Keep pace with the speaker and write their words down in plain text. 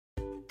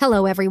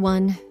Hello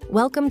everyone,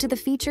 welcome to the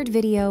featured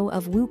video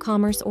of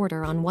WooCommerce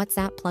Order on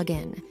WhatsApp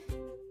plugin.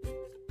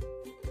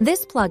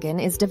 This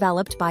plugin is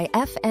developed by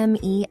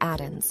FME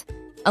Addons,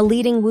 a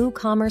leading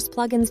WooCommerce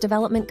plugins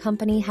development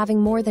company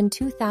having more than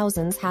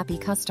 2,000 happy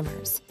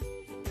customers.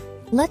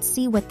 Let's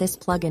see what this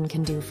plugin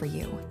can do for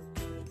you.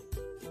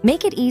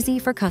 Make it easy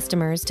for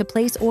customers to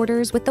place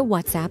orders with the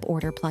WhatsApp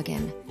Order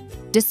plugin.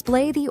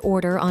 Display the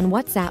Order on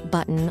WhatsApp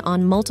button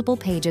on multiple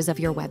pages of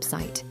your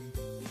website.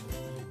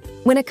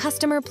 When a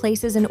customer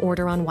places an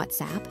order on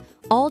WhatsApp,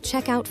 all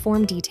checkout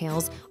form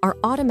details are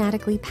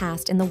automatically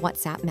passed in the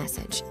WhatsApp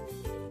message.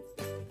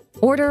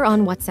 Order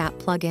on WhatsApp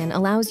plugin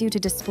allows you to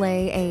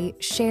display a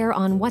Share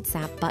on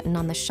WhatsApp button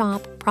on the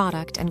shop,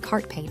 product, and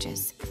cart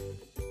pages.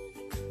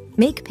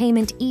 Make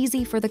payment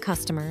easy for the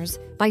customers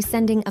by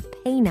sending a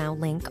Pay Now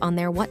link on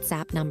their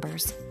WhatsApp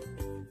numbers.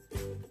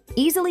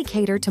 Easily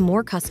cater to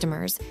more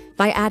customers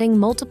by adding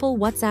multiple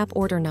WhatsApp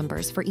order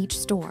numbers for each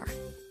store.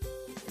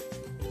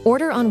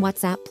 Order on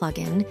WhatsApp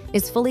plugin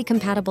is fully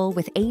compatible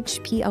with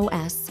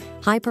HPOS,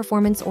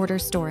 high-performance order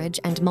storage,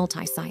 and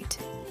multi-site.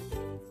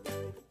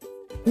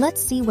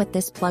 Let's see what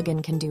this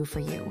plugin can do for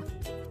you.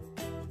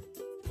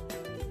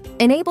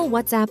 Enable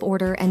WhatsApp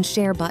Order and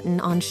Share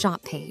button on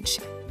Shop page.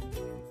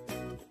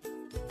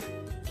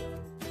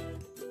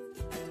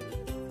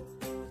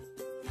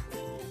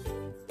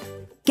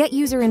 Get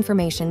user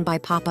information by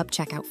pop-up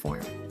checkout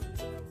form.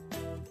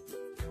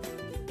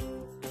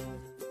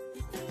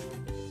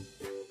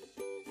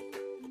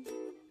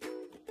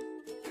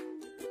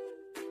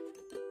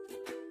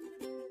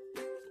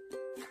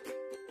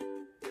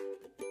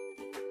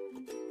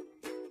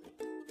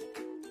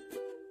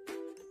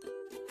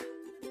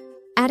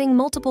 Adding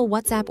multiple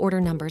WhatsApp order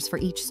numbers for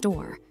each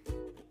store.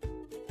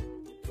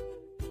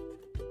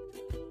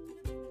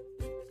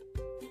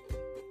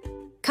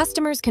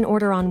 Customers can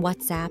order on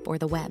WhatsApp or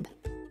the web.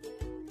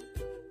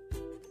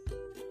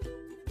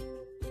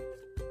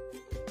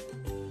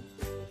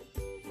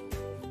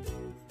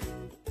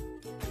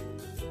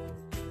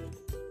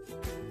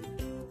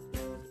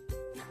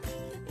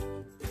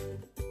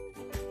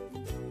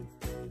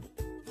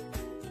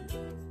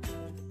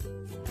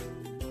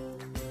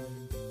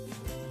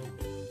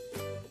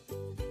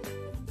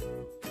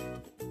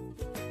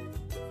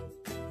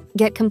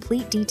 Get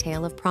complete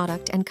detail of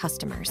product and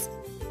customers.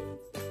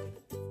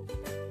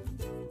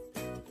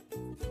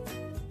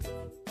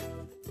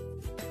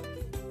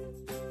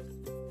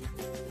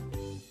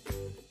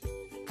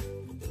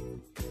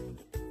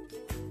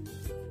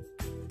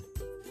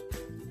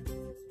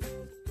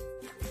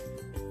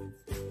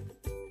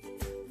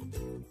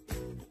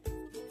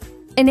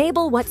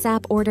 Enable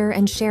WhatsApp Order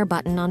and Share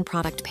button on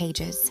product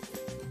pages.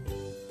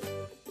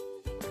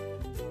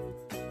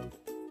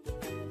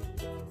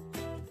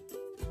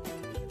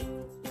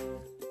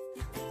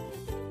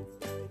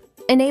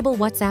 Enable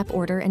WhatsApp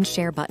Order and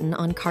Share button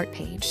on cart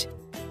page.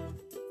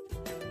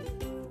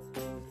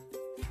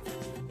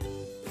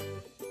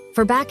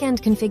 For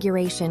backend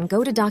configuration,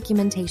 go to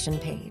documentation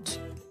page.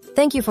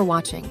 Thank you for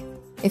watching.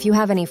 If you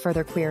have any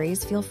further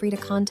queries, feel free to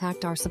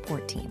contact our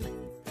support team.